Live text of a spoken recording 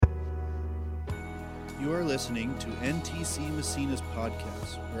You are listening to NTC Massena's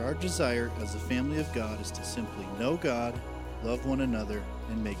podcast, where our desire as the family of God is to simply know God, love one another,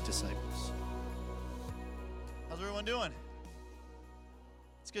 and make disciples. How's everyone doing?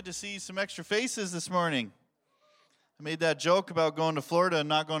 It's good to see some extra faces this morning. I made that joke about going to Florida and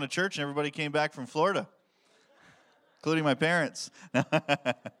not going to church, and everybody came back from Florida, including my parents.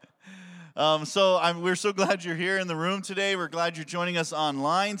 We're so glad you're here in the room today. We're glad you're joining us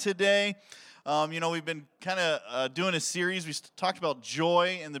online today. We've been kind of doing a series. We talked about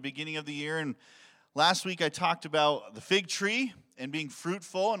joy in the beginning of the year, and last week I talked about the fig tree and being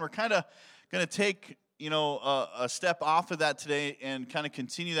fruitful, and we're kind of going to take, a step off of that today and kind of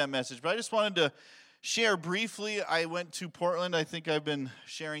continue that message. But I just wanted to share briefly. I went to Portland. I think I've been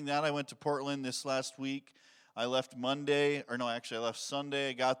sharing that. I went to Portland this last week. I left I left Sunday.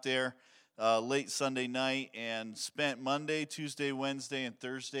 I got there late Sunday night and spent Monday, Tuesday, Wednesday, and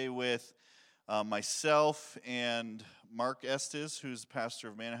Thursday with myself and Mark Estes, who's the pastor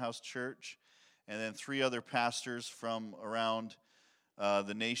of Manor House Church, and then 3 other pastors from around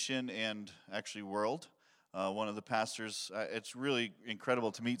the nation and actually world. One of the pastors, it's really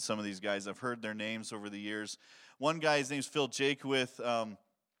incredible to meet some of these guys. I've heard their names over the years. One guy, his name's Phil Jakewith,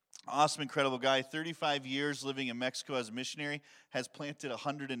 awesome, incredible guy, 35 years living in Mexico as a missionary, has planted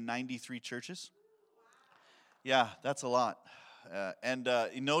 193 churches. Yeah, that's a lot.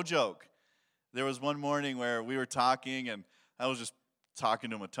 No joke. There was one morning where we were talking, and I was just talking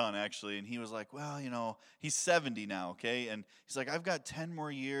to him a ton, actually, and he was like, well, he's 70 now, okay? And he's like, I've got 10 more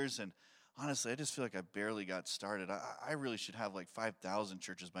years, and honestly, I just feel like I barely got started. I really should have like 5,000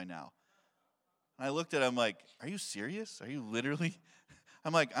 churches by now. And I looked at him like, are you serious? Are you literally?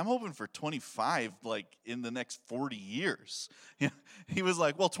 I'm like, I'm hoping for 25, like, in the next 40 years. He was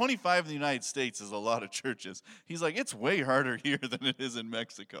like, well, 25 in the United States is a lot of churches. He's like, it's way harder here than it is in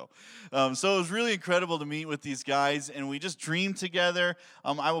Mexico. So it was really incredible to meet with these guys, and we just dreamed together.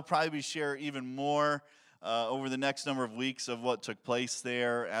 I will probably share even more over the next number of weeks of what took place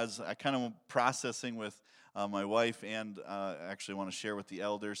there as I kind of processing with my wife, and actually want to share with the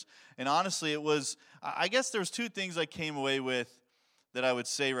elders. And honestly, I guess there was 2 things I came away with that I would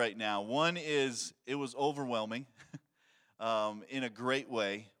say right now. One is it was overwhelming in a great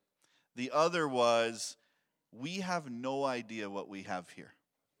way. The other was we have no idea what we have here.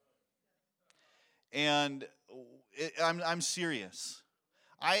 And I'm serious.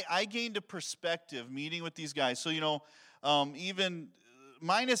 I gained a perspective meeting with these guys. So, even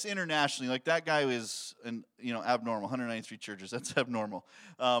minus internationally, like that guy is abnormal, 193 churches, that's abnormal.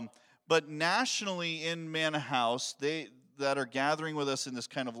 But nationally in Manor House, that are gathering with us in this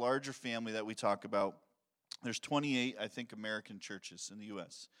kind of larger family that we talk about. There's 28, I think, American churches in the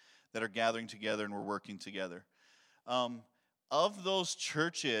U.S. that are gathering together and we're working together. Of those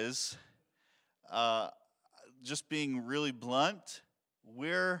churches, just being really blunt,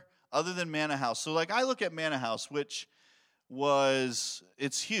 we're, other than Manor House, so like I look at Manor House, which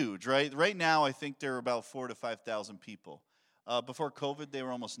it's huge, right? Right now, I think there are about 4,000 to 5,000 people. Before COVID, they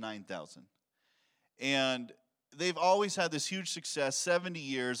were almost 9,000. And they've always had this huge success, 70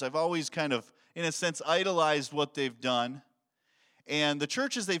 years. I've always kind of, in a sense, idolized what they've done. And the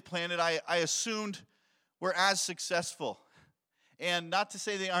churches they've planted, I assumed were as successful. And not to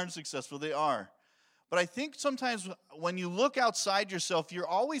say they aren't successful, they are. But I think sometimes when you look outside yourself, you're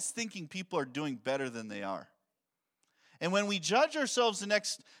always thinking people are doing better than they are. And when we judge ourselves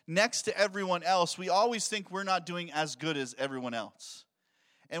next to everyone else, we always think we're not doing as good as everyone else.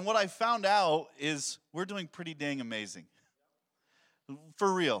 And what I found out is we're doing pretty dang amazing.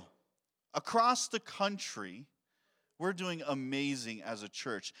 For real. Across the country, we're doing amazing as a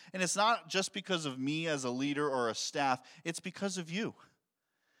church. And it's not just because of me as a leader or a staff. It's because of you.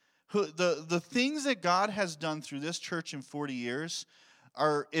 The things that God has done through this church in 40 years,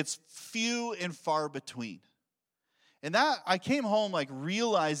 it's few and far between. And that, I came home like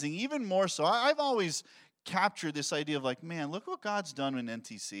realizing even more so. I've always captured this idea of like, man, look what God's done in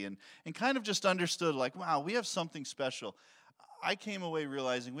NTC, and kind of just understood like, wow, we have something special. I came away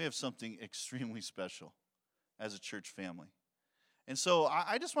realizing we have something extremely special as a church family. And so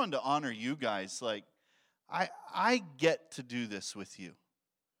I just wanted to honor you guys. Like, I get to do this with you.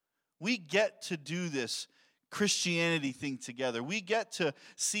 We get to do this Christianity thing together. We get to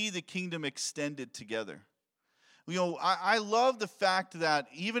see the kingdom extended together. I love the fact that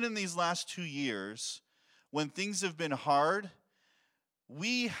even in these last 2 years, when things have been hard,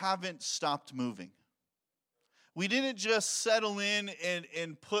 we haven't stopped moving. We didn't just settle in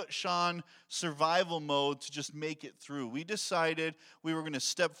and put Sean survival mode to just make it through. We decided we were going to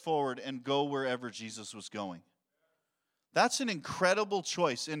step forward and go wherever Jesus was going. That's an incredible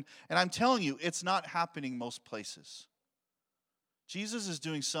choice. And I'm telling you, it's not happening most places. Jesus is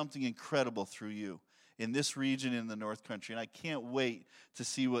doing something incredible through you in this region in the North Country, and I can't wait to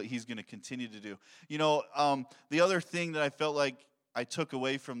see what he's going to continue to do. You know, the other thing that I felt like I took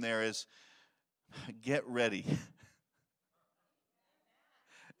away from there is get ready.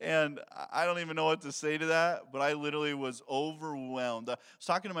 And I don't even know what to say to that, but I literally was overwhelmed. I was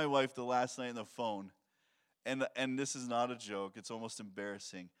talking to my wife the last night on the phone, and this is not a joke. It's almost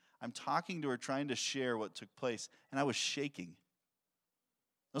embarrassing. I'm talking to her, trying to share what took place, and I was shaking.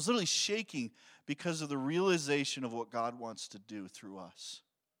 I was literally shaking because of the realization of what God wants to do through us.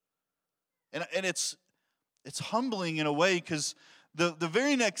 And it's humbling in a way, because the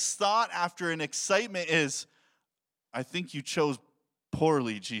very next thought after an excitement is, I think you chose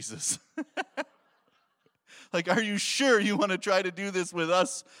poorly, Jesus. Like, are you sure you want to try to do this with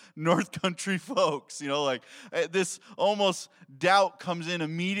us North Country folks? You know, like this almost doubt comes in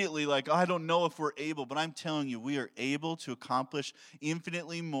immediately, like, I don't know if we're able. But I'm telling you, we are able to accomplish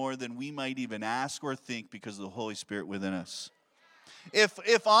infinitely more than we might even ask or think because of the Holy Spirit within us.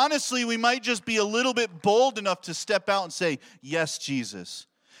 If honestly, we might just be a little bit bold enough to step out and say, yes, Jesus.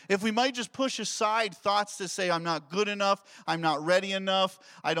 If we might just push aside thoughts to say, I'm not good enough, I'm not ready enough,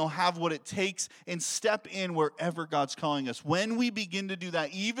 I don't have what it takes, and step in wherever God's calling us. When we begin to do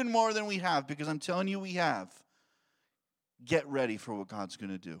that, even more than we have, because I'm telling you we have, get ready for what God's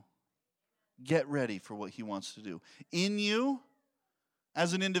going to do. Get ready for what he wants to do. In you,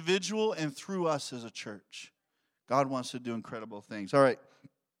 as an individual, and through us as a church. God wants to do incredible things. All right,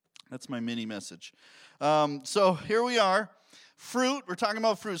 that's my mini message. So here we are. Fruit, we're talking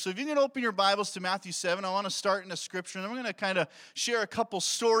about fruit. So if you can open your Bibles to Matthew 7, I want to start in a scripture, and I'm going to kind of share a couple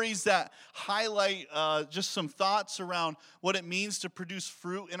stories that highlight just some thoughts around what it means to produce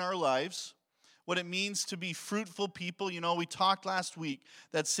fruit in our lives, what it means to be fruitful people. You know, we talked last week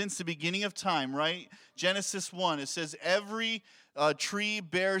that since the beginning of time, right? Genesis 1, it says every tree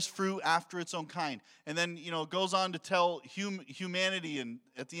bears fruit after its own kind. And then, you know, it goes on to tell humanity, and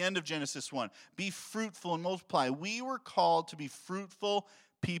at the end of Genesis 1, be fruitful and multiply. We were called to be fruitful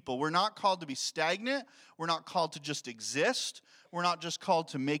people. We're not called to be stagnant. We're not called to just exist. We're not just called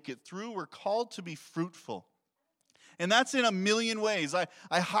to make it through. We're called to be fruitful. And that's in a million ways. I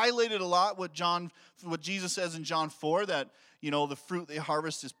highlighted a lot what Jesus says in John 4, that, you know, the fruit they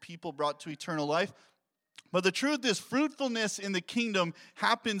harvest is people brought to eternal life. But the truth is, fruitfulness in the kingdom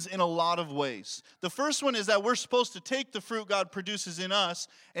happens in a lot of ways. The first one is that we're supposed to take the fruit God produces in us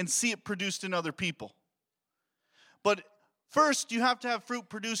and see it produced in other people. But first, you have to have fruit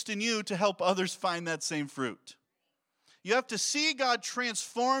produced in you to help others find that same fruit. You have to see God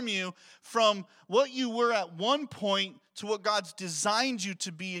transform you from what you were at one point to what God's designed you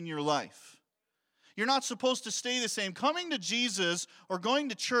to be in your life. You're not supposed to stay the same. Coming to Jesus or going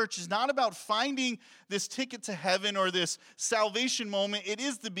to church is not about finding this ticket to heaven or this salvation moment. It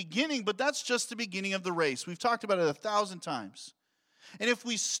is the beginning, but that's just the beginning of the race. We've talked about it 1,000 times. And if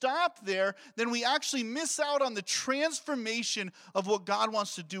we stop there, then we actually miss out on the transformation of what God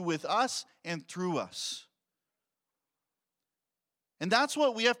wants to do with us and through us. And that's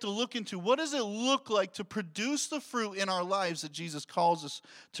what we have to look into. What does it look like to produce the fruit in our lives that Jesus calls us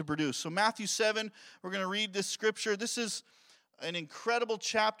to produce? So Matthew 7, we're going to read this scripture. This is an incredible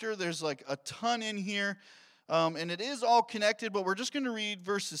chapter. There's like a ton in here. And it is all connected, but we're just going to read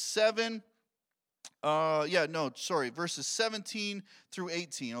verses 17 through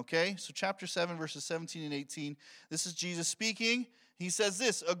 18, okay? So chapter 7, verses 17 and 18. This is Jesus speaking. He says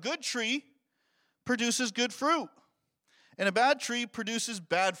this, a good tree produces good fruit, and a bad tree produces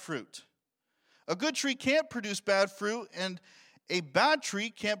bad fruit. A good tree can't produce bad fruit, and a bad tree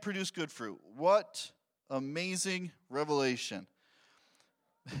can't produce good fruit. What amazing revelation.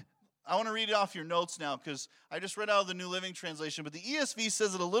 I want to read it off your notes now because I just read out of the New Living Translation, but the ESV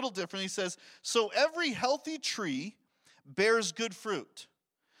says it a little different. He says, so every healthy tree bears good fruit,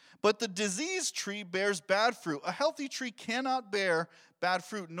 but the diseased tree bears bad fruit. A healthy tree cannot bear bad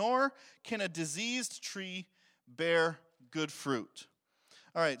fruit, nor can a diseased tree bear good fruit.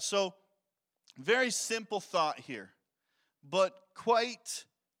 All right, so very simple thought here, but quite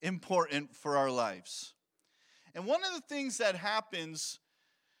important for our lives. And one of the things that happens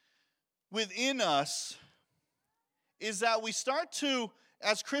within us is that we start to,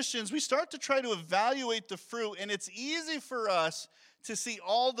 as Christians, we start to try to evaluate the fruit, and it's easy for us to see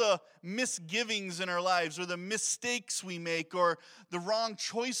all the misgivings in our lives or the mistakes we make or the wrong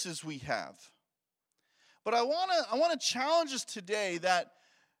choices we have. But I want to challenge us today that,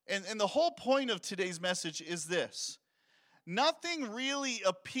 and the whole point of today's message is this. Nothing really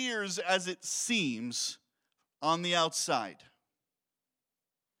appears as it seems on the outside.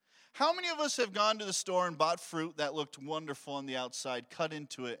 How many of us have gone to the store and bought fruit that looked wonderful on the outside, cut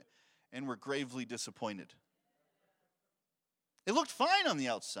into it, and were gravely disappointed? It looked fine on the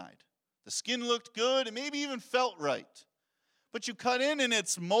outside. The skin looked good, and maybe even felt right. But you cut in and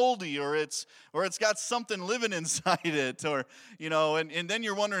it's moldy, or it's got something living inside it, or and then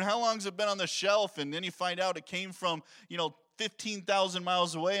you're wondering how long's it been on the shelf, and then you find out it came from 15,000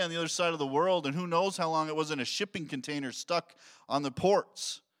 miles away on the other side of the world, and who knows how long it was in a shipping container stuck on the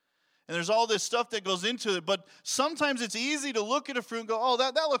ports. And there's all this stuff that goes into it, but sometimes it's easy to look at a fruit and go, oh,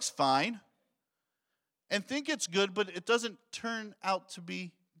 that looks fine, and think it's good, but it doesn't turn out to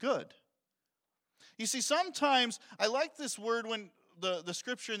be good. You see, sometimes, I like this word when the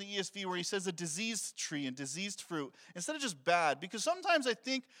scripture in the ESV where he says a diseased tree and diseased fruit, instead of just bad, because sometimes I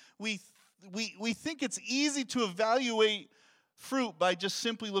think we think it's easy to evaluate fruit by just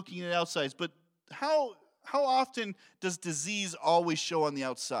simply looking at outsides, but how often does disease always show on the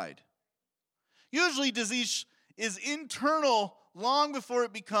outside? Usually disease is internal long before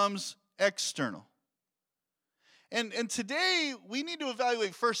it becomes external. And today, we need to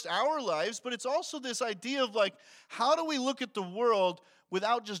evaluate first our lives, but it's also this idea of how do we look at the world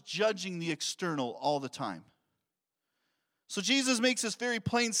without just judging the external all the time? So Jesus makes this very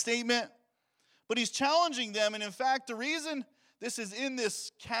plain statement, but he's challenging them, and in fact, the reason this is in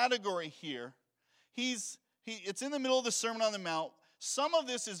this category here, it's in the middle of the Sermon on the Mount. Some of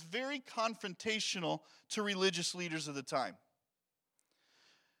this is very confrontational to religious leaders of the time.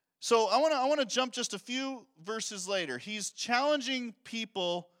 So I want to jump just a few verses later. He's challenging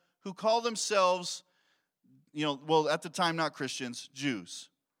people who call themselves, at the time not Christians, Jews.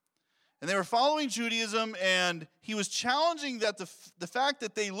 And they were following Judaism, and he was challenging that the fact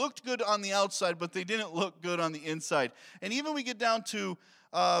that they looked good on the outside, but they didn't look good on the inside. And even we get down to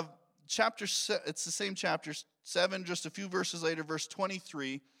it's the same chapter 7, just a few verses later, verse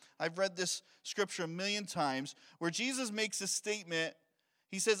 23. I've read this scripture a million times, where Jesus makes a statement.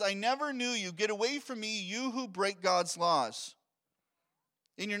 He says, I never knew you. Get away from me, you who break God's laws.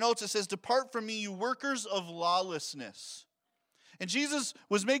 In your notes, it says, depart from me, you workers of lawlessness. And Jesus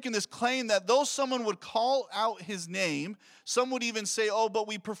was making this claim that though someone would call out his name, some would even say, oh, but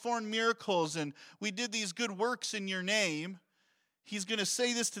we performed miracles and we did these good works in your name. He's going to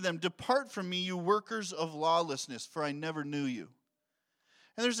say this to them, depart from me, you workers of lawlessness, for I never knew you.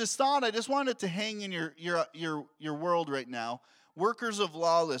 And there's this thought, I just want it to hang in your world right now. Workers of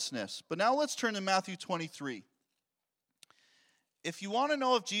lawlessness. But now let's turn to Matthew 23. If you want to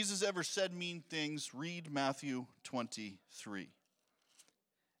know if Jesus ever said mean things, read Matthew 23.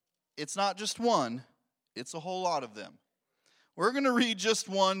 It's not just one, it's a whole lot of them. We're going to read just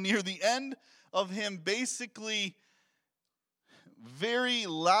one near the end of him basically very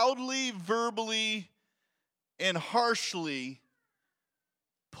loudly, verbally, and harshly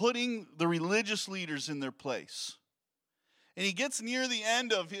putting the religious leaders in their place. And he gets near the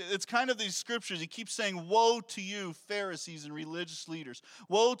end of, it's kind of these scriptures, he keeps saying, woe to you, Pharisees and religious leaders.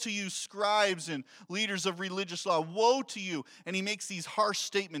 Woe to you, scribes and leaders of religious law. Woe to you. And he makes these harsh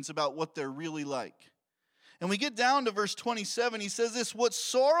statements about what they're really like. And we get down to verse 27, he says this, what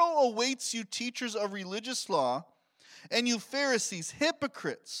sorrow awaits you, teachers of religious law, and you Pharisees,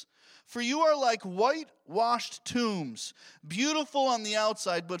 hypocrites! For you are like whitewashed tombs, beautiful on the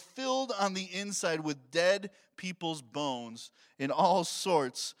outside, but filled on the inside with dead people's bones and all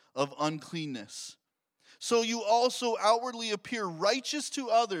sorts of uncleanness. So you also outwardly appear righteous to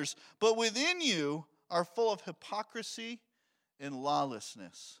others, but within you are full of hypocrisy and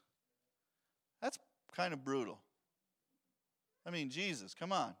lawlessness. That's kind of brutal. I mean, Jesus,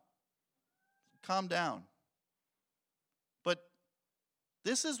 come on. Calm down. But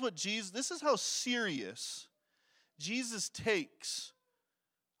this is how serious Jesus takes,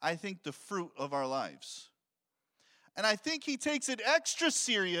 I think, the fruit of our lives. And I think he takes it extra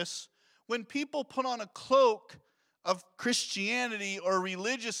serious when people put on a cloak of Christianity or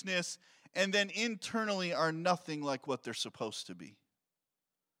religiousness and then internally are nothing like what they're supposed to be.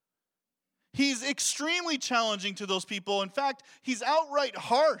 He's extremely challenging to those people. In fact, he's outright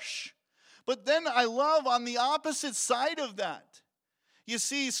harsh. But then I love on the opposite side of that. You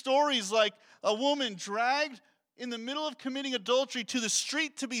see stories like a woman dragged in the middle of committing adultery to the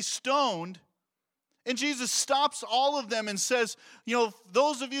street to be stoned. And Jesus stops all of them and says,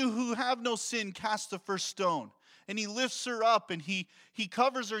 those of you who have no sin, cast the first stone. And he lifts her up and he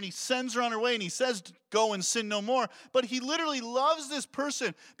covers her and he sends her on her way and he says, go and sin no more. But he literally loves this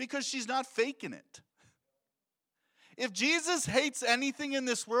person because she's not faking it. If Jesus hates anything in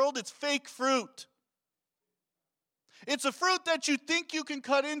this world, it's fake fruit. It's a fruit that you think you can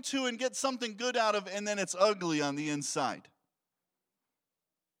cut into and get something good out of, and then it's ugly on the inside.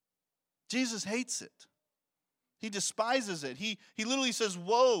 Jesus hates it. He despises it. He literally says,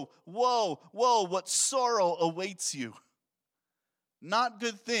 woe, woe, woe, what sorrow awaits you. Not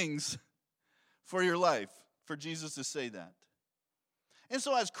good things for your life, for Jesus to say that. And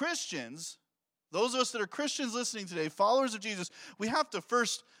so as Christians, those of us that are Christians listening today, followers of Jesus, we have to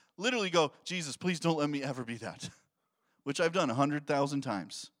first literally go, Jesus, please don't let me ever be that. Which I've done 100,000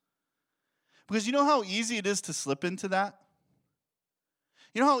 times. Because you know how easy it is to slip into that?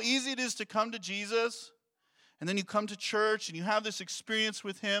 You know how easy it is to come to Jesus, and then you come to church, and you have this experience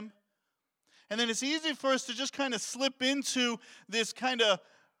with him, and then it's easy for us to just kind of slip into this kind of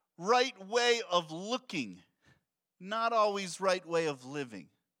right way of looking, not always right way of living.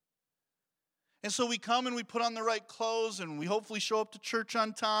 And so we come and we put on the right clothes, and we hopefully show up to church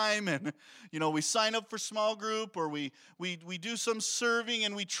on time, and we sign up for small group, or we do some serving,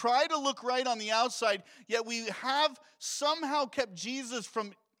 and we try to look right on the outside, yet we have somehow kept Jesus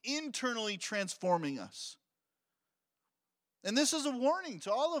from internally transforming us. And this is a warning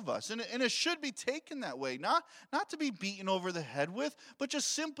to all of us, and it should be taken that way, not to be beaten over the head with, but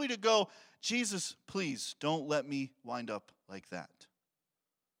just simply to go, Jesus, please don't let me wind up like that.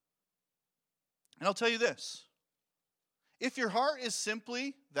 And I'll tell you this, if your heart is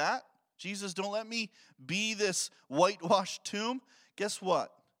simply that, Jesus, don't let me be this whitewashed tomb, guess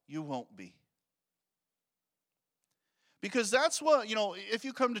what? You won't be. Because that's what, if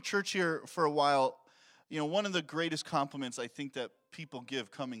you come to church here for a while, one of the greatest compliments I think that people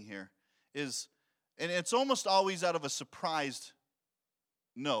give coming here is, and it's almost always out of a surprised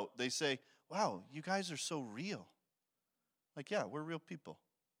note, they say, wow, you guys are so real. Like, yeah, we're real people.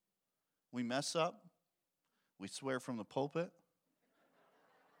 We mess up. We swear from the pulpit.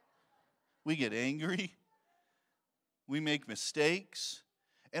 We get angry. We make mistakes.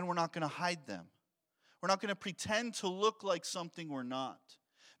 And we're not going to hide them. We're not going to pretend to look like something we're not.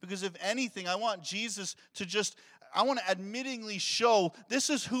 Because if anything, I want Jesus to I want to admittingly show this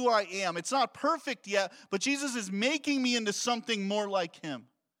is who I am. It's not perfect yet, but Jesus is making me into something more like him.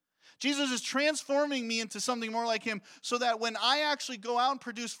 Jesus is transforming me into something more like him so that when I actually go out and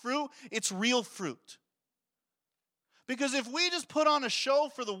produce fruit, it's real fruit. Because if we just put on a show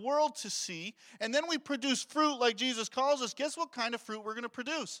for the world to see, and then we produce fruit like Jesus calls us, guess what kind of fruit we're going to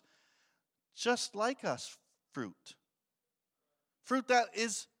produce? Just like us fruit. Fruit that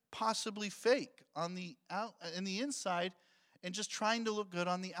is possibly fake on the inside and just trying to look good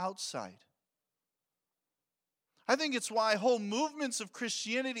on the outside. I think it's why whole movements of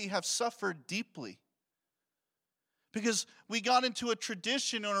Christianity have suffered deeply. Because we got into a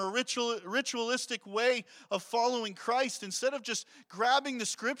tradition or a ritualistic way of following Christ. Instead of just grabbing the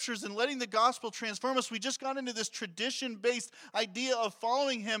scriptures and letting the gospel transform us, we just got into this tradition-based idea of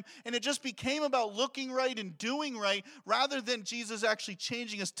following him. And it just became about looking right and doing right rather than Jesus actually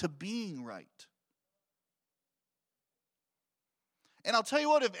changing us to being right. And I'll tell you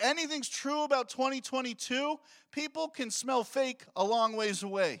what, if anything's true about 2022, people can smell fake a long ways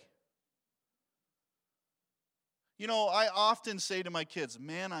away. I often say to my kids,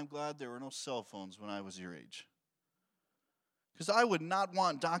 man, I'm glad there were no cell phones when I was your age. Because I would not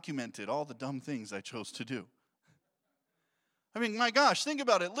want documented all the dumb things I chose to do. I mean, my gosh, think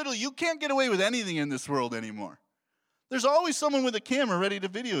about it. Literally, you can't get away with anything in this world anymore. There's always someone with a camera ready to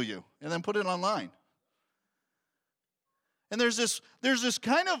video you and then put it online. And there's this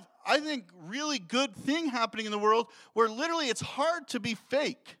kind of, I think, really good thing happening in the world where literally it's hard to be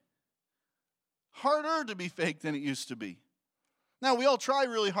fake. Harder to be fake than it used to be. Now, we all try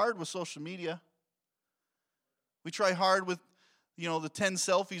really hard with social media. We try hard with, the 10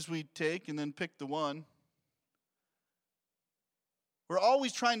 selfies we take and then pick the one. We're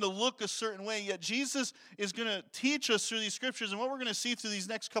always trying to look a certain way, yet Jesus is going to teach us through these scriptures, and what we're going to see through these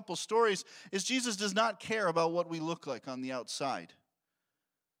next couple stories is Jesus does not care about what we look like on the outside.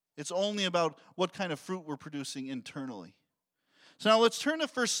 It's only about what kind of fruit we're producing internally. So now let's turn to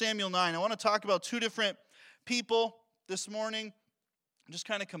 1 Samuel 9. I want to talk about two different people this morning, just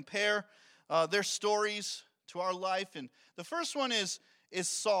kind of compare their stories to our life. And the first one is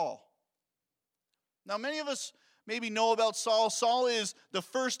Saul. Now, many of us maybe know about Saul. Saul is the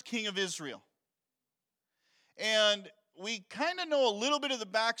first king of Israel. And we kind of know a little bit of the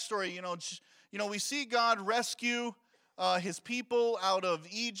backstory. We see God rescue his people out of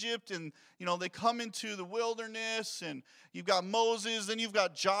Egypt, and they come into the wilderness, and you've got Moses, then you've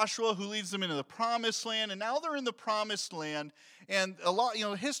got Joshua who leads them into the promised land, and now they're in the promised land, and a lot,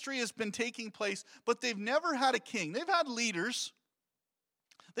 history has been taking place, but they've never had a king. They've had leaders,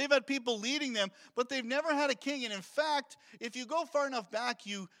 They've had people leading them, but they've never had a king. And in fact, if you go far enough back,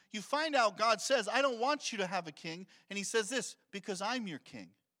 you find out God says, I don't want you to have a king. And he says this, because I'm your king.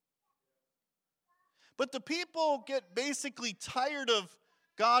 But the people get basically tired of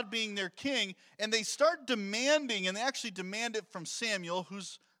God being their king, and they start demanding, and they actually demand it from Samuel,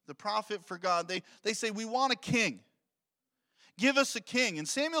 who's the prophet for God. They say, we want a king. Give us a king. And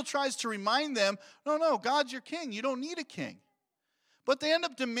Samuel tries to remind them, no, God's your king. You don't need a king. But they end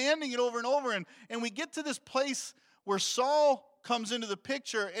up demanding it over and over. And we get to this place where Saul comes into the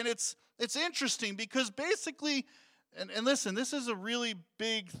picture. And it's interesting because basically, and listen, this is a really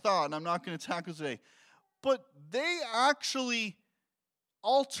big thought, and I'm not going to tackle it today. But they actually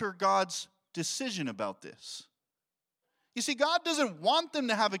alter God's decision about this. You see, God doesn't want them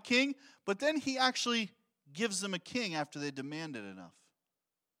to have a king, but then he actually gives them a king after they demanded enough.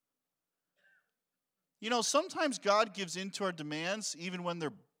 You know, sometimes God gives in to our demands even when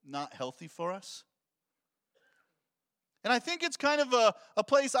they're not healthy for us. And I think it's kind of a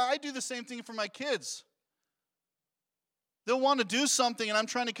place, I do the same thing for my kids. They'll want to do something and I'm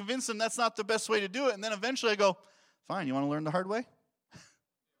trying to convince them that's not the best way to do it. And then eventually I go, fine, you want to learn the hard way?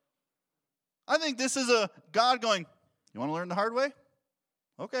 I think this is a God going, you want to learn the hard way?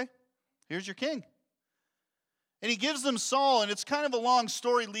 Okay, here's your king. And he gives them Saul, and it's kind of a long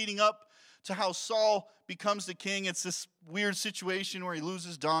story leading up to how Saul becomes the king. It's this weird situation where he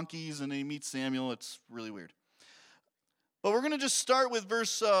loses donkeys and he meets Samuel. It's really weird. But we're going to just start with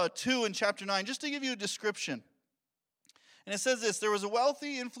verse 2 in chapter 9, just to give you a description. And it says this, there was a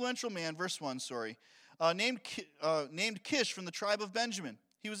wealthy, influential man, verse 1, named Kish from the tribe of Benjamin.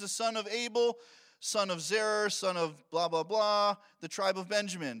 He was the son of Abel, son of Zerah, son of blah, blah, blah, the tribe of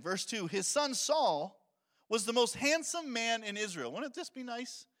Benjamin. Verse 2, his son Saul was the most handsome man in Israel. Wouldn't this be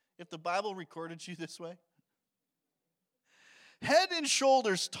nice if the Bible recorded you this way? Head and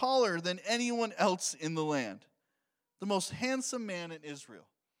shoulders taller than anyone else in the land. The most handsome man in Israel.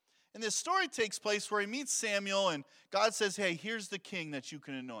 And this story takes place where he meets Samuel and God says, hey, here's the king that you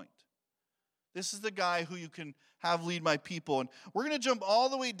can anoint. This is the guy who you can have lead my people. And we're going to jump all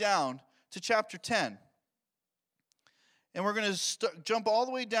the way down to chapter 10. And we're going to jump all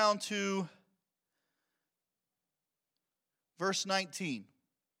the way down to verse 19.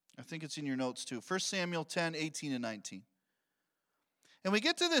 I think it's in your notes too. 1 Samuel 10, 18 and 19. And we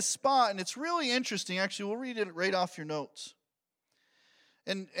get to this spot, and it's really interesting. Actually, we'll read it right off your notes.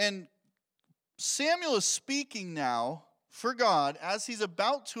 And Samuel is speaking now for God as he's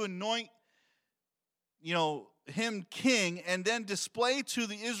about to anoint, him king and then display to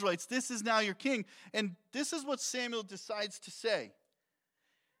the Israelites, this is now your king. And this is what Samuel decides to say.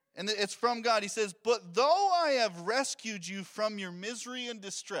 And it's from God. He says, but though I have rescued you from your misery and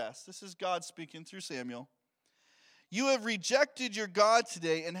distress, this is God speaking through Samuel, you have rejected your God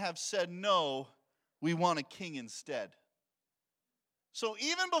today and have said, no, we want a king instead. So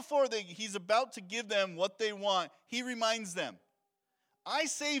even before he's about to give them what they want, he reminds them, I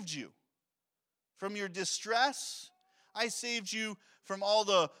saved you from your distress. I saved you from all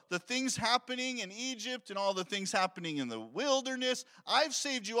the things happening in Egypt and all the things happening in the wilderness. I've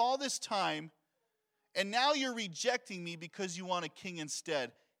saved you all this time, and now you're rejecting me because you want a king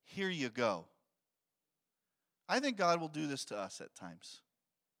instead. Here you go. I think God will do this to us at times.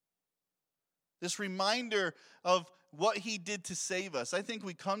 This reminder of what he did to save us. I think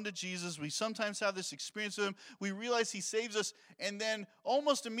we come to Jesus, we sometimes have this experience with him, we realize he saves us, and then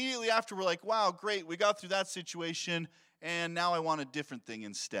almost immediately after we're like, wow, great, we got through that situation, and now I want a different thing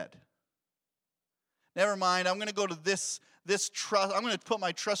instead. Never mind, I'm going to go to this trust. I'm going to put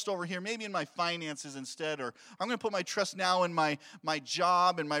my trust over here, maybe in my finances instead, or I'm going to put my trust now in my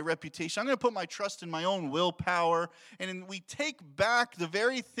job and my reputation. I'm going to put my trust in my own willpower, and we take back the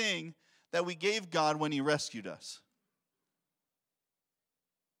very thing that we gave God when he rescued us.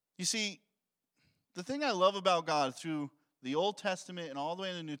 You see, the thing I love about God through the Old Testament and all the way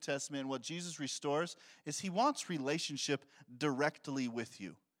in the New Testament and what Jesus restores is he wants relationship directly with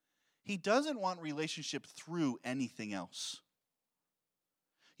you. He doesn't want relationship through anything else.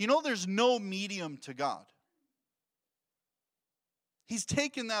 You know, there's no medium to God. He's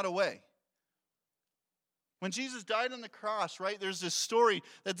taken that away. When Jesus died on the cross, right, there's this story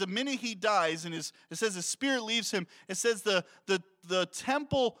that the minute he dies, and it says the spirit leaves him, it says the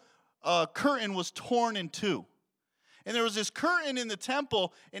temple curtain was torn in two. And there was this curtain in the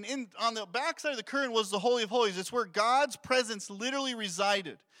temple, and on the backside of the curtain was the Holy of Holies. It's where God's presence literally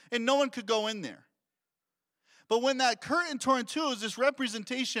resided, and no one could go in there. But when that curtain tore in two, it was this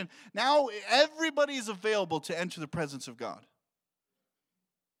representation. Now everybody is available to enter the presence of God.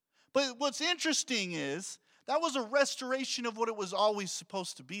 But what's interesting is That was a restoration of what it was always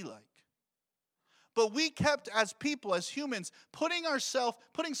supposed to be like. But we kept, as people, as humans, putting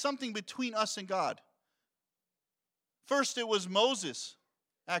something between us and God. First, it was Moses,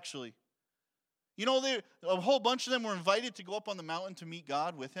 actually. You know, a whole bunch of them were invited to go up on the mountain to meet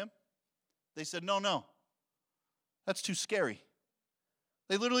God with him. They said, no, that's too scary.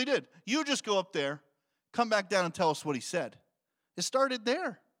 They literally did. You just go up there, come back down and tell us what he said. It started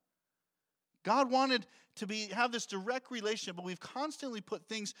there. God wanted to have this direct relationship, but we've constantly put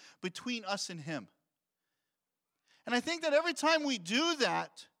things between us and him. And I think that every time we do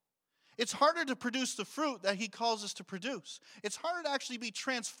that, it's harder to produce the fruit that he calls us to produce. It's harder to actually be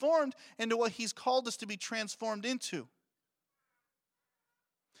transformed into what he's called us to be transformed into.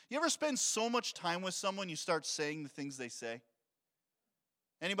 You ever spend so much time with someone you start saying the things they say?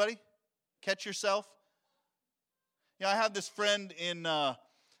 Anybody? Catch yourself? Yeah, I have this friend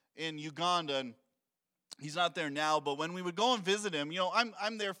in Uganda, and he's not there now, but when we would go and visit him,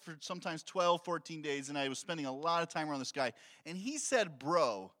 I'm there for sometimes 12, 14 days, and I was spending a lot of time around this guy. And he said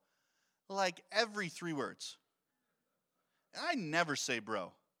bro like every 3 words. And I never say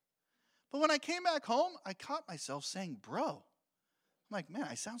bro. But when I came back home, I caught myself saying bro. I'm like, man,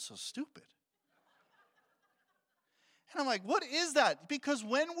 I sound so stupid. And I'm like, what is that? Because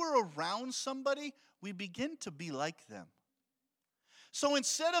when we're around somebody, we begin to be like them. So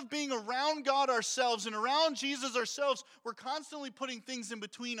instead of being around God ourselves and around Jesus ourselves, we're constantly putting things in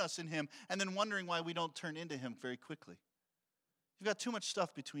between us and him and then wondering why we don't turn into him very quickly. You've got too much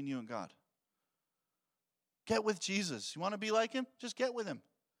stuff between you and God. Get with Jesus. You want to be like him? Just get with him.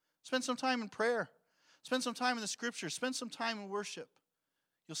 Spend some time in prayer. Spend some time in the scriptures. Spend some time in worship.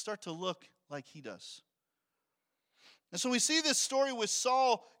 You'll start to look like he does. And so we see this story with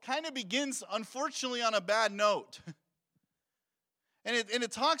Saul kind of begins, unfortunately, on a bad note. And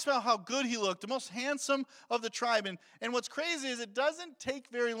it talks about how good he looked, the most handsome of the tribe. And what's crazy is it doesn't take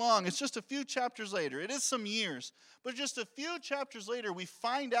very long. It's just a few chapters later. It is some years. But just a few chapters later, we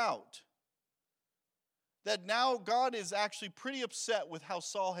find out that now God is actually pretty upset with how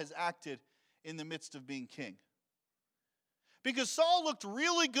Saul has acted in the midst of being king. Because Saul looked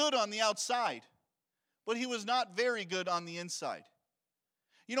really good on the outside, but he was not very good on the inside.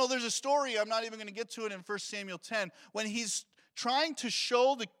 You know, there's a story, I'm not even going to get to it in 1 Samuel 10, when he's trying to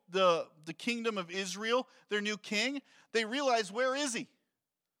show the kingdom of Israel, their new king, they realize, where is he?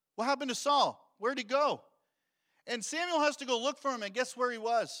 What happened to Saul? Where'd he go? And Samuel has to go look for him, and guess where he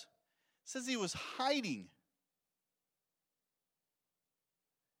was? It says he was hiding.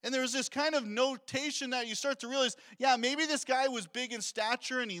 And there was this kind of notation that you start to realize, yeah, maybe this guy was big in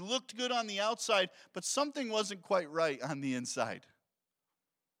stature and he looked good on the outside, but something wasn't quite right on the inside.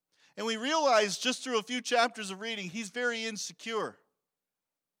 And we realize just through a few chapters of reading, he's very insecure.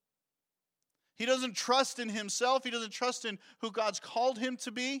 He doesn't trust in himself. He doesn't trust in who God's called him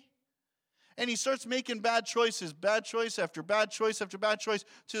to be. And he starts making bad choices, bad choice after bad choice after bad choice,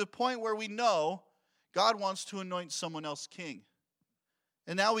 to the point where we know God wants to anoint someone else king.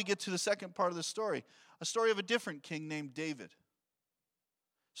 And now we get to the second part of the story, a story of a different king named David.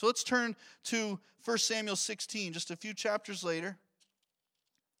 So let's turn to 1 Samuel 16, just a few chapters later.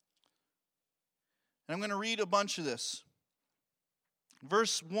 And I'm going to read a bunch of this.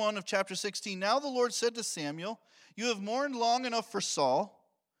 Verse 1 of chapter 16. Now the Lord said to Samuel, you have mourned long enough for Saul.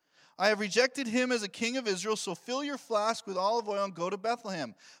 I have rejected him as a king of Israel, so fill your flask with olive oil and go to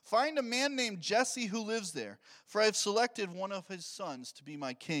Bethlehem. Find a man named Jesse who lives there, for I have selected one of his sons to be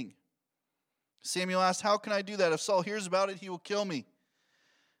my king. Samuel asked, how can I do that? If Saul hears about it, he will kill me.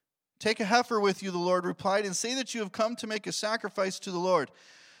 Take a heifer with you, the Lord replied, and say that you have come to make a sacrifice to the Lord.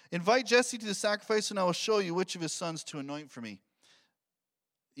 Invite Jesse to the sacrifice, and I will show you which of his sons to anoint for me.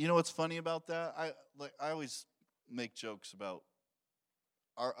 You know what's funny about that? I always make jokes about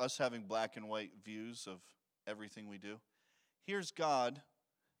us having black and white views of everything we do. Here's God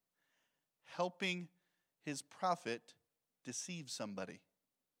helping his prophet deceive somebody.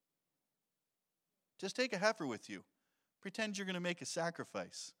 Just take a heifer with you. Pretend you're going to make a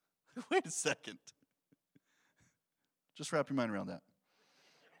sacrifice. Wait a second. Just wrap your mind around that.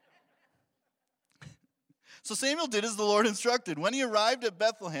 So Samuel did as the Lord instructed. When he arrived at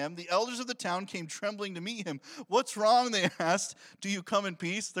Bethlehem, the elders of the town came trembling to meet him. What's wrong? They asked. Do you come in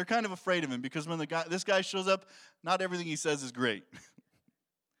peace? They're kind of afraid of him because when this guy shows up, not everything he says is great.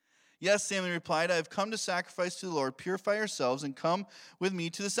 Yes, Samuel replied, I have come to sacrifice to the Lord. Purify yourselves and come with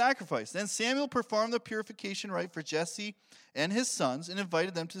me to the sacrifice. Then Samuel performed the purification rite for Jesse and his sons and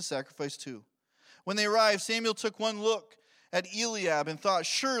invited them to the sacrifice too. When they arrived, Samuel took one look at Eliab and thought,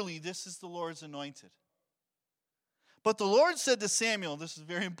 surely this is the Lord's anointed. But the Lord said to Samuel, this is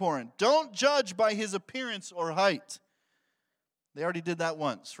very important, don't judge by his appearance or height. They already did that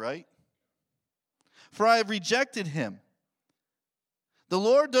once, right? For I have rejected him. The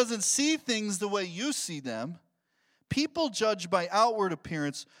Lord doesn't see things the way you see them. People judge by outward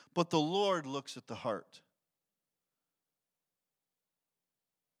appearance, but the Lord looks at the heart.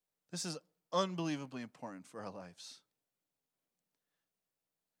 This is unbelievably important for our lives.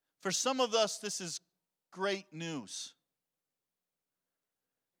 For some of us, this is great news.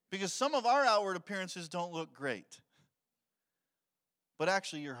 Because some of our outward appearances don't look great. But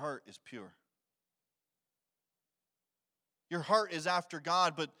actually, your heart is pure. Your heart is after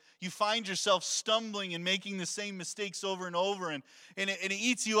God, but you find yourself stumbling and making the same mistakes over and over, and it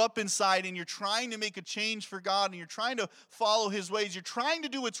eats you up inside, and you're trying to make a change for God, and you're trying to follow his ways. You're trying to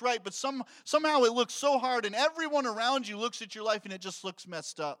do what's right, but somehow it looks so hard, and everyone around you looks at your life, and it just looks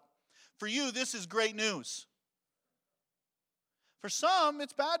messed up. For you, this is great news. For some,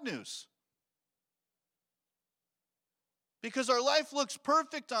 it's bad news. Because our life looks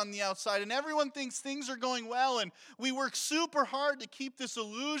perfect on the outside and everyone thinks things are going well, and we work super hard to keep this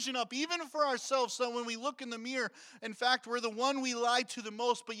illusion up, even for ourselves, so when we look in the mirror, in fact, we're the one we lie to the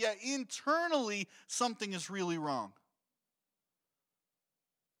most, but yet internally something is really wrong.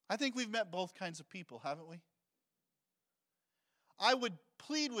 I think we've met both kinds of people, haven't we? I would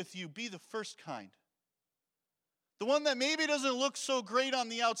plead with you, be the first kind. The one that maybe doesn't look so great on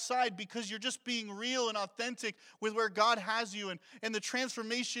the outside because you're just being real and authentic with where God has you and the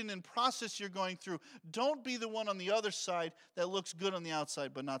transformation and process you're going through. Don't be the one on the other side that looks good on the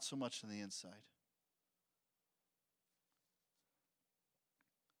outside but not so much on the inside.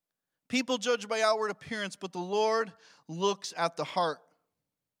 People judge by outward appearance, but the Lord looks at the heart.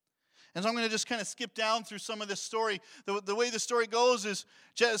 And so I'm going to just kind of skip down through some of this story. The way the story goes is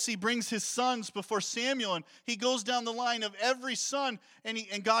Jesse brings his sons before Samuel, and he goes down the line of every son, and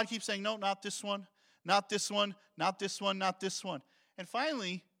God keeps saying, no, not this one, not this one, not this one, not this one. And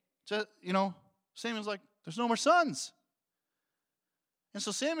finally, Samuel's like, there's no more sons. And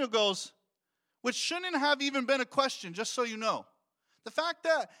so Samuel goes, which shouldn't have even been a question, just so you know. The fact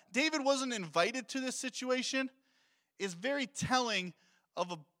that David wasn't invited to this situation is very telling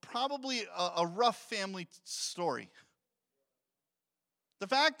of probably a rough family story. The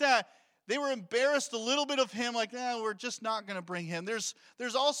fact that they were embarrassed a little bit of him, like, we're just not going to bring him. There's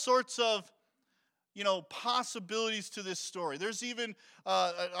all sorts of, possibilities to this story. There's even,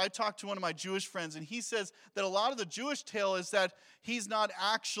 I talked to one of my Jewish friends, and he says that a lot of the Jewish tale is that he's not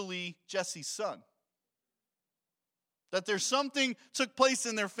actually Jesse's son. That there's something took place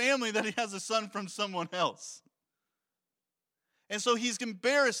in their family that he has a son from someone else. And so he's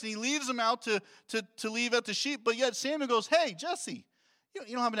embarrassed, and he leaves him out to leave at the sheep. But yet Samuel goes, hey, Jesse, you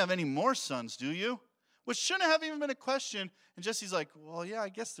don't happen to have any more sons, do you? Which shouldn't have even been a question. And Jesse's like, well, yeah, I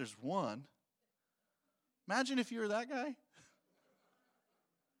guess there's one. Imagine if you were that guy.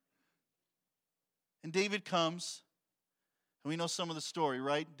 And David comes, and we know some of the story,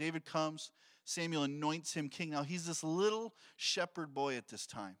 right? David comes, Samuel anoints him king. Now, he's this little shepherd boy at this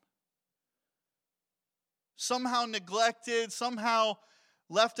time. Somehow neglected, somehow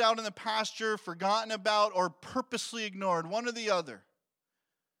left out in the pasture, forgotten about, or purposely ignored, one or the other.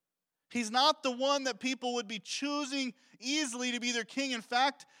 He's not the one that people would be choosing easily to be their king. In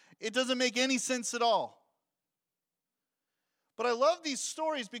fact, it doesn't make any sense at all. But I love these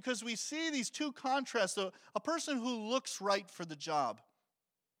stories because we see these two contrasts. A person who looks right for the job,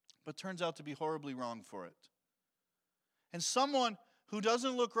 but turns out to be horribly wrong for it. And someone who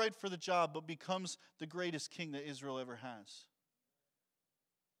doesn't look right for the job, but becomes the greatest king that Israel ever has.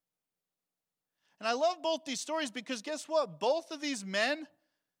 And I love both these stories because guess what? Both of these men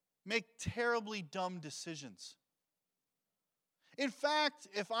make terribly dumb decisions. In fact,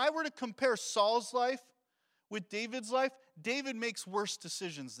 if I were to compare Saul's life with David's life, David makes worse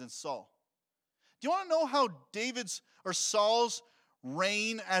decisions than Saul. Do you want to know how Saul's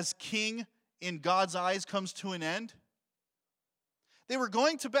reign as king in God's eyes comes to an end? They were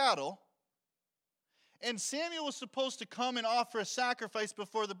going to battle, and Samuel was supposed to come and offer a sacrifice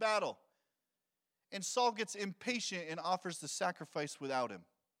before the battle. And Saul gets impatient and offers the sacrifice without him.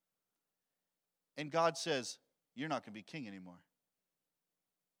 And God says, you're not going to be king anymore.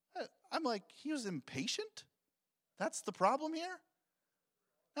 I'm like, he was impatient? That's the problem here?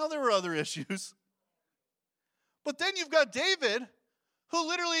 Now, there were other issues. But then you've got David, who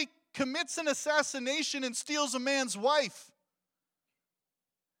literally commits an assassination and steals a man's wife.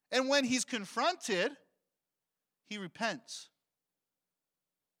 And when he's confronted, he repents.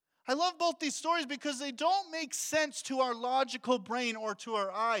 I love both these stories because they don't make sense to our logical brain or to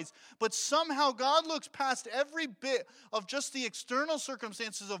our eyes. But somehow God looks past every bit of just the external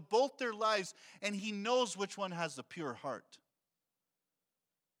circumstances of both their lives, and he knows which one has the pure heart.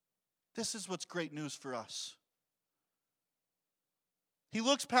 This is what's great news for us. He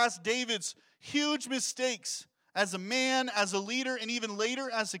looks past David's huge mistakes as a man, as a leader, and even later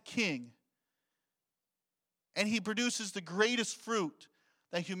as a king. And he produces the greatest fruit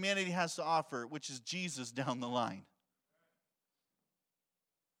that humanity has to offer, which is Jesus down the line.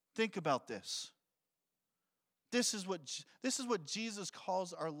 Think about this. This is what Jesus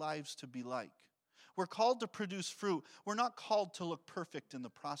calls our lives to be like. We're called to produce fruit. We're not called to look perfect in the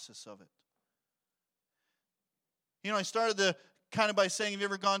process of it. I started by saying, have you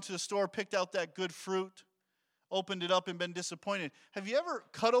ever gone to the store, picked out that good fruit, opened it up and been disappointed? Have you ever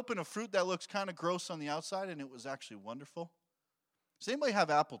cut open a fruit that looks kind of gross on the outside and it was actually wonderful? Does anybody have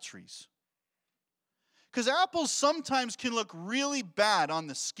apple trees? Because apples sometimes can look really bad on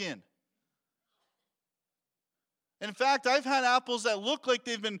the skin. In fact, I've had apples that look like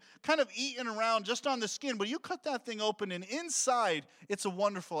they've been kind of eaten around just on the skin, but you cut that thing open and inside, it's a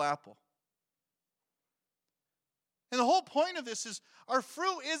wonderful apple. And the whole point of this is our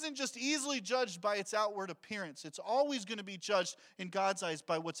fruit isn't just easily judged by its outward appearance. It's always going to be judged in God's eyes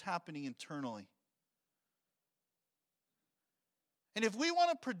by what's happening internally. And if we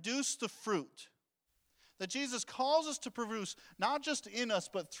want to produce the fruit that Jesus calls us to produce, not just in us,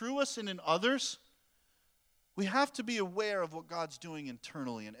 but through us and in others, we have to be aware of what God's doing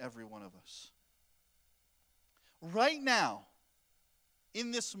internally in every one of us. Right now,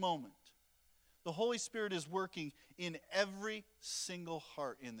 in this moment, the Holy Spirit is working in every single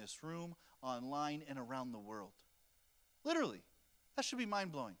heart in this room, online, and around the world. Literally. That should be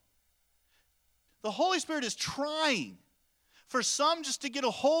mind-blowing. The Holy Spirit is trying for some just to get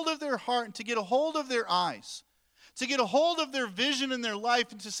a hold of their heart and to get a hold of their eyes, to get a hold of their vision in their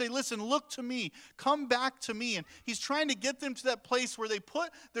life and to say, listen, look to me, come back to me. And he's trying to get them to that place where they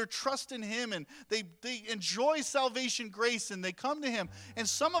put their trust in him and they enjoy salvation grace and they come to him. And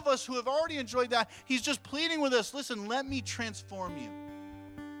some of us who have already enjoyed that, he's just pleading with us, listen, let me transform you.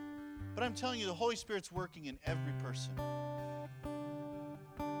 But I'm telling you, the Holy Spirit's working in every person.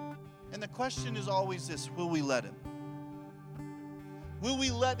 And the question is always this, will we let him? Will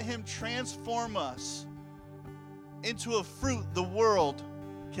we let him transform us into a fruit the world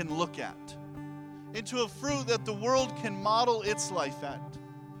can look at? Into a fruit that the world can model its life at?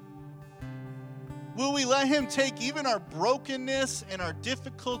 Will we let him take even our brokenness and our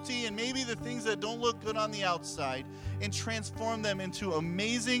difficulty and maybe the things that don't look good on the outside and transform them into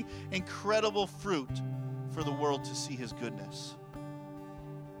amazing, incredible fruit for the world to see his goodness?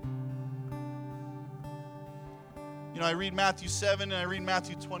 I read Matthew 7 and I read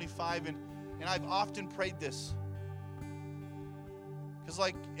Matthew 25, and I've often prayed this.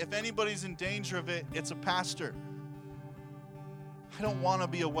 Because, if anybody's in danger of it, it's a pastor. I don't want to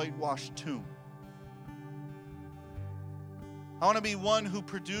be a whitewashed tomb. I want to be one who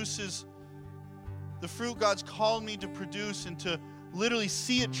produces the fruit God's called me to produce and to literally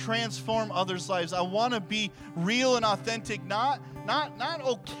see it transform others' lives. I want to be real and authentic, not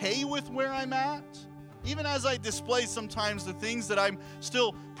okay with where I'm at. Even as I display sometimes the things that I'm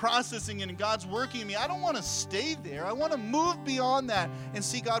still processing and God's working in me, I don't want to stay there. I want to move beyond that and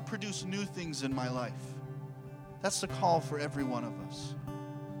see God produce new things in my life. That's the call for every one of us.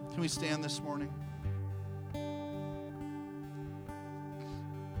 Can we stand this morning?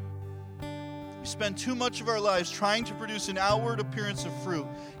 We spend too much of our lives trying to produce an outward appearance of fruit,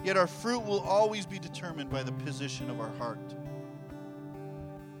 yet our fruit will always be determined by the position of our heart.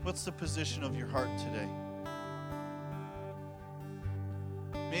 What's the position of your heart today?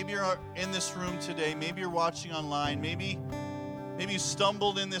 Maybe you're in this room today. Maybe you're watching online. Maybe you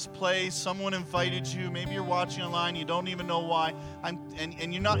stumbled in this place. Someone invited you. Maybe you're watching online. You don't even know why.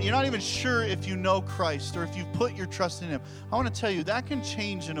 And you're not even sure if you know Christ or if you've put your trust in him. I want to tell you, that can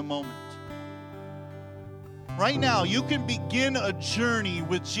change in a moment. Right now, you can begin a journey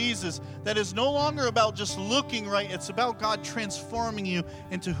with Jesus that is no longer about just looking right. It's about God transforming you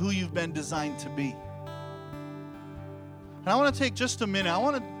into who you've been designed to be. And I want to take just a minute. I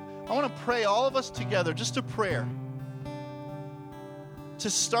want to pray, all of us together, just a prayer to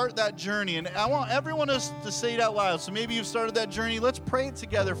start that journey. And I want everyone else to say it out loud. So maybe you've started that journey. Let's pray it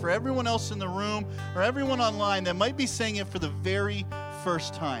together for everyone else in the room or everyone online that might be saying it for the very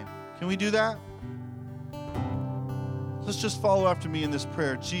first time. Can we do that? Let's just follow after me in this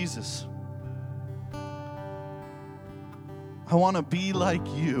prayer. Jesus, I want to be like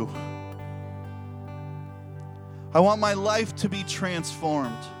you. I want my life to be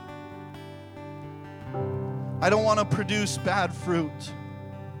transformed. I don't want to produce bad fruit.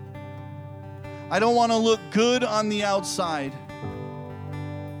 I don't want to look good on the outside,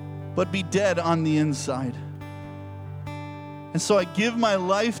 but be dead on the inside. And so I give my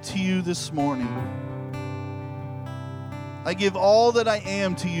life to you this morning. I give all that I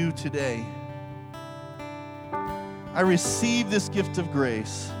am to you today. I receive this gift of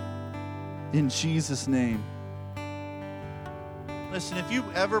grace in Jesus' name. Listen, if you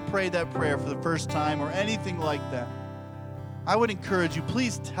ever pray that prayer for the first time or anything like that, I would encourage you,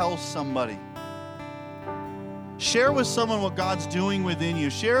 please tell somebody. Share with someone what God's doing within you.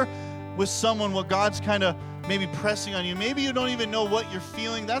 Share with someone what God's kind of maybe pressing on you. Maybe you don't even know what you're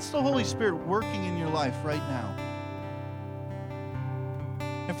feeling. That's the Holy Spirit working in your life right now.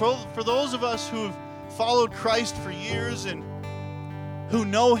 And for those of us who have followed Christ for years and who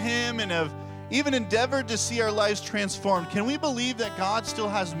know Him and have even endeavored to see our lives transformed, can we believe that God still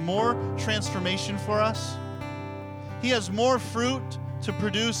has more transformation for us? He has more fruit to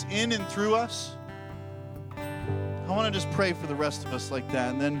produce in and through us. I want to just pray for the rest of us like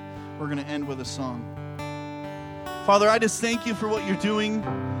that, and then we're going to end with a song. Father, I just thank you for what you're doing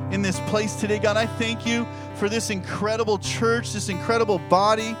in this place today. God, I thank you for this incredible church, this incredible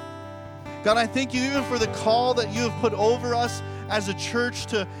body. God, I thank you even for the call that you have put over us as a church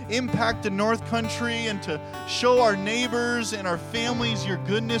to impact the North Country and to show our neighbors and our families your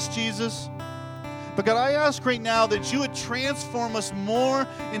goodness, Jesus. But God, I ask right now that you would transform us more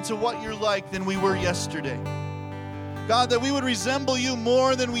into what you're like than we were yesterday. God, that we would resemble you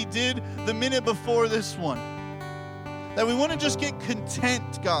more than we did the minute before this one. That we wouldn't just get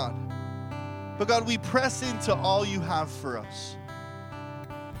content, God, but God, we press into all you have for us.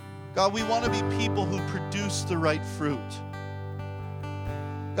 God, we want to be people who produce the right fruit.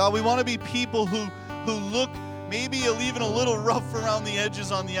 God, we want to be people who look maybe even a little rough around the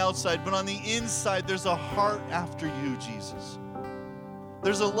edges on the outside, but on the inside, there's a heart after you, Jesus.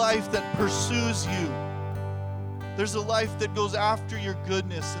 There's a life that pursues you. There's a life that goes after your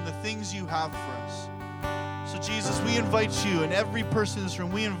goodness and the things you have for us. So, Jesus, we invite you, and every person in this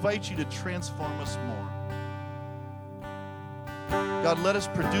room, we invite you to transform us more. God, let us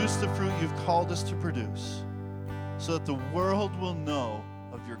produce the fruit you've called us to produce so that the world will know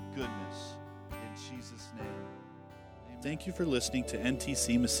of your goodness. In Jesus' name. Amen. Thank you for listening to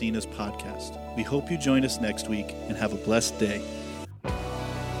NTC Massena's podcast. We hope you join us next week and have a blessed day.